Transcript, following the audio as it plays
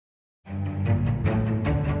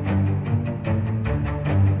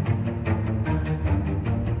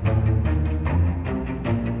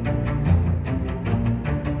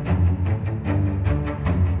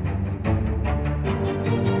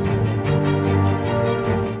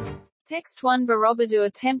Text 1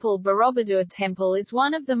 Borobudur Temple. Borobudur Temple is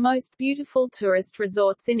one of the most beautiful tourist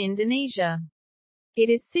resorts in Indonesia. It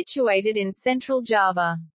is situated in central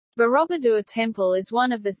Java. Borobudur Temple is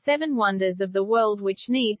one of the 7 wonders of the world which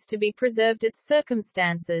needs to be preserved its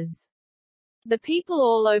circumstances. The people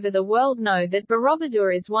all over the world know that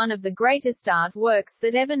Borobudur is one of the greatest artworks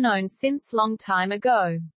that ever known since long time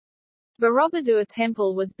ago. Borobudur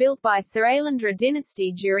Temple was built by Sailendra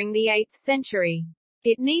dynasty during the 8th century.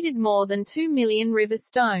 It needed more than 2 million river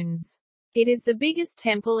stones. It is the biggest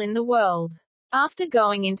temple in the world. After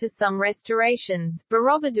going into some restorations,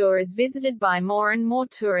 Borobudur is visited by more and more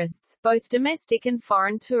tourists, both domestic and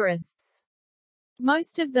foreign tourists.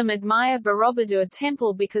 Most of them admire Borobudur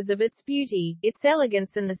Temple because of its beauty, its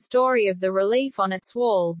elegance and the story of the relief on its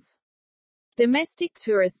walls. Domestic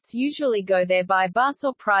tourists usually go there by bus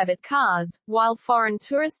or private cars, while foreign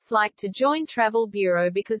tourists like to join travel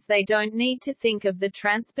bureau because they don't need to think of the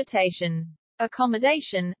transportation,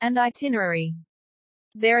 accommodation, and itinerary.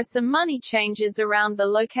 There are some money changes around the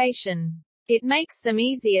location. It makes them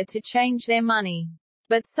easier to change their money.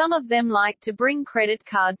 But some of them like to bring credit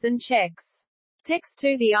cards and checks. Text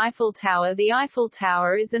 2 The Eiffel Tower. The Eiffel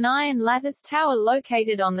Tower is an iron lattice tower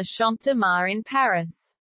located on the Champ de Mars in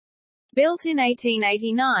Paris. Built in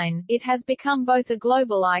 1889, it has become both a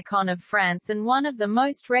global icon of France and one of the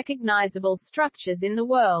most recognizable structures in the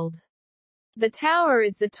world. The tower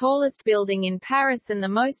is the tallest building in Paris and the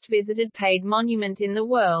most visited paid monument in the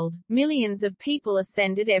world. Millions of people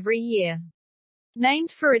ascend it every year.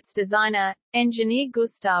 Named for its designer, engineer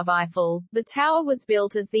Gustave Eiffel, the tower was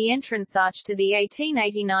built as the entrance arch to the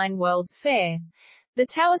 1889 World's Fair. The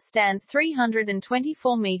tower stands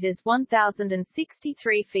 324 meters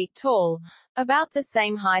 1,063 feet tall, about the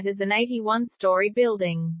same height as an 81-story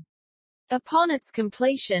building. Upon its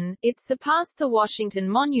completion, it surpassed the Washington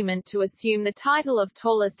Monument to assume the title of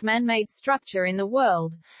tallest man-made structure in the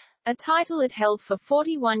world, a title it held for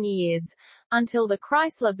 41 years, until the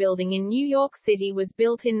Chrysler Building in New York City was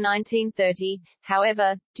built in 1930.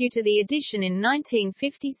 However, due to the addition in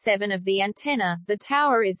 1957 of the antenna, the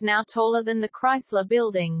tower is now taller than the Chrysler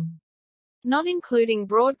Building. Not including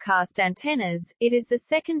broadcast antennas, it is the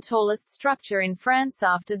second tallest structure in France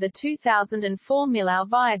after the 2004 Millau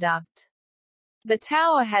Viaduct. The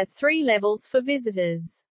tower has 3 levels for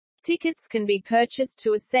visitors. Tickets can be purchased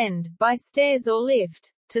to ascend, by stairs or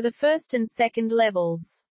lift, to the first and second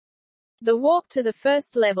levels. The walk to the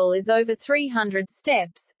first level is over 300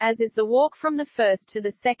 steps, as is the walk from the first to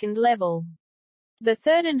the second level. The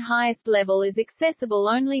third and highest level is accessible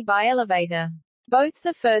only by elevator. Both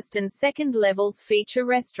the first and second levels feature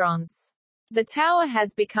restaurants. The tower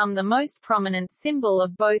has become the most prominent symbol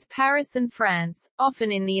of both Paris and France,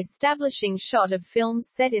 often in the establishing shot of films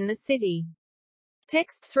set in the city.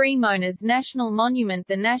 Text 3 Monas National Monument.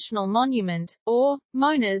 The National Monument, or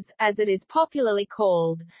Monas, as it is popularly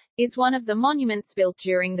called, is one of the monuments built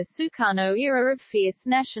during the Sukarno era of fierce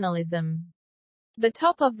nationalism. The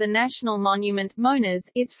top of the National Monument, Monas,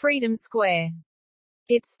 is Freedom Square.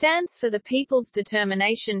 It stands for the people's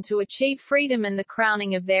determination to achieve freedom and the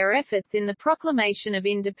crowning of their efforts in the Proclamation of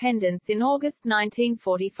Independence in August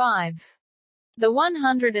 1945. The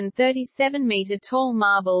 137-meter-tall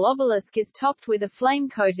marble obelisk is topped with a flame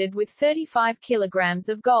coated with 35 kilograms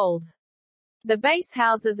of gold. The base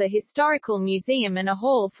houses a historical museum and a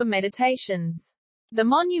hall for meditations. The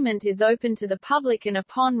monument is open to the public and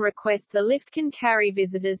upon request the lift can carry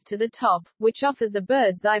visitors to the top, which offers a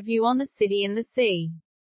bird's-eye view on the city and the sea.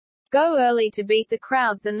 Go early to beat the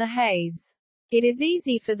crowds and the haze. It is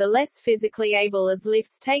easy for the less physically able as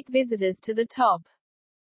lifts take visitors to the top.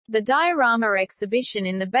 The diorama exhibition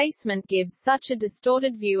in the basement gives such a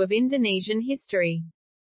distorted view of Indonesian history.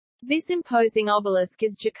 This imposing obelisk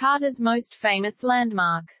is Jakarta's most famous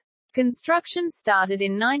landmark. Construction started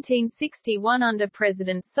in 1961 under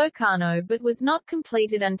President Sukarno but was not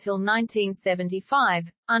completed until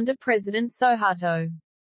 1975, under President Suharto.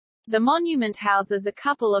 The monument houses a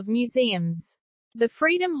couple of museums. The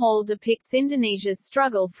Freedom Hall depicts Indonesia's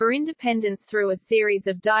struggle for independence through a series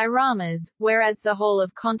of dioramas, whereas the Hall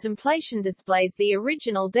of Contemplation displays the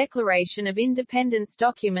original Declaration of Independence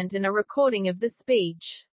document and a recording of the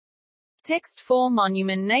speech. Text 4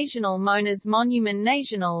 Monument Nasional. Monas Monument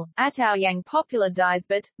Nasional, atau yang popular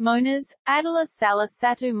disebut, Monas, adalah salah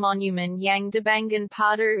satu monumen yang dibangun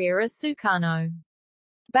pada era Sukarno.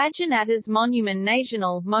 Bagian atas Monument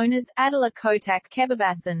Nasional, Monas, adalah kotak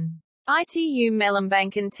kebebasan. Itu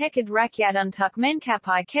melambangkan tekad rakyat untuk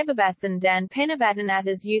mencapai kebebasan dan penobatan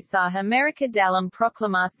atas usaha mereka dalam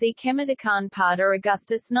proklamasi kemerdekaan pada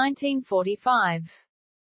Agustus 1945.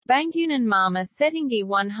 Bangunan Mama Settinggi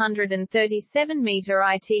 137 meter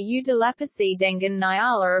ITU Delapisi Dengan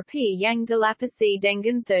Nyala Api Yang Delapisi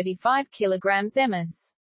Dengan 35 kg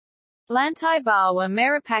ms. Lantai Bawa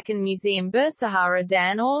Merapakan Museum Bersahara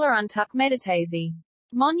Dan Ola Untuk Meditasi.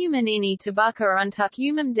 Monument ini Tabaka Untuk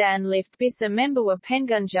Umum Dan Lift Bisa Membawa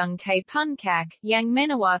Pengunjung K Puncak, Yang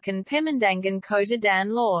Menawarkan Pemandangan Kota Dan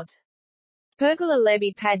Lort. Pergola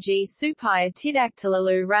Lebi Paji Supaya Tidak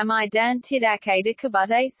Terlalu Ramai Dan Tidak Ada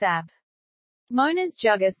Kabut Asap. Monas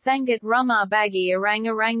Juga Sangat Rumah Bagi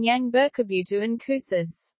Orang-Orang Yang Berkebutuhan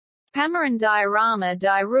Khusus. Pameran Diorama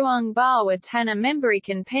di Ruang Bawah Tanah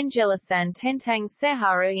Memberikan Penjelasan Tentang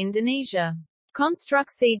Sehara Indonesia.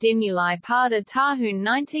 Konstruksi dimulai pada tahun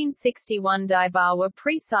 1961 di bawah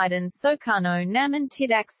Presiden Soekarno namun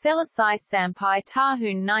tidak selesai sampai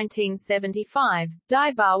tahun 1975, di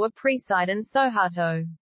bawah Presiden Soeharto.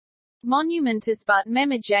 Monument tersebut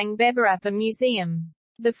memajang beberapa museum.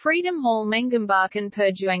 The Freedom Hall menggambarkan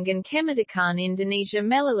perjuangan kemerdekaan Indonesia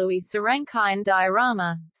melalui serangkaian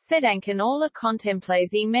diorama, sedangkan Aula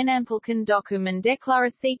Kontemplasi menampilkan dokumen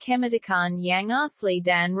deklarasi kemerdekaan yang asli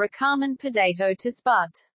dan rekaman pidato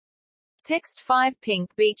tersebut. Text 5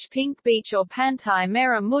 Pink Beach or Pantai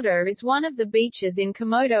Merah Muda is one of the beaches in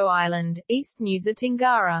Komodo Island, East Nusa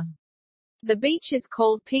Tenggara. The beach is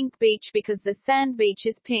called Pink Beach because the sand beach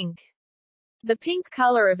is pink. The pink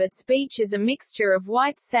color of its beach is a mixture of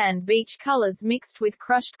white sand beach colors mixed with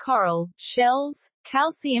crushed coral, shells,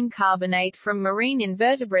 calcium carbonate from marine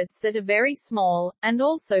invertebrates that are very small, and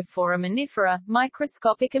also foraminifera,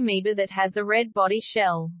 microscopic amoeba that has a red body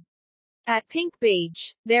shell. At Pink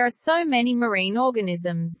Beach, there are so many marine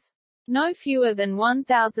organisms. No fewer than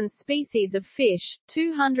 1,000 species of fish,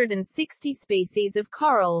 260 species of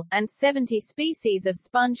coral, and 70 species of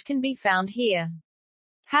sponge can be found here.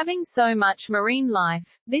 Having so much marine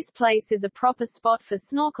life, this place is a proper spot for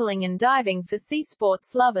snorkeling and diving for sea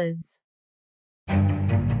sports lovers.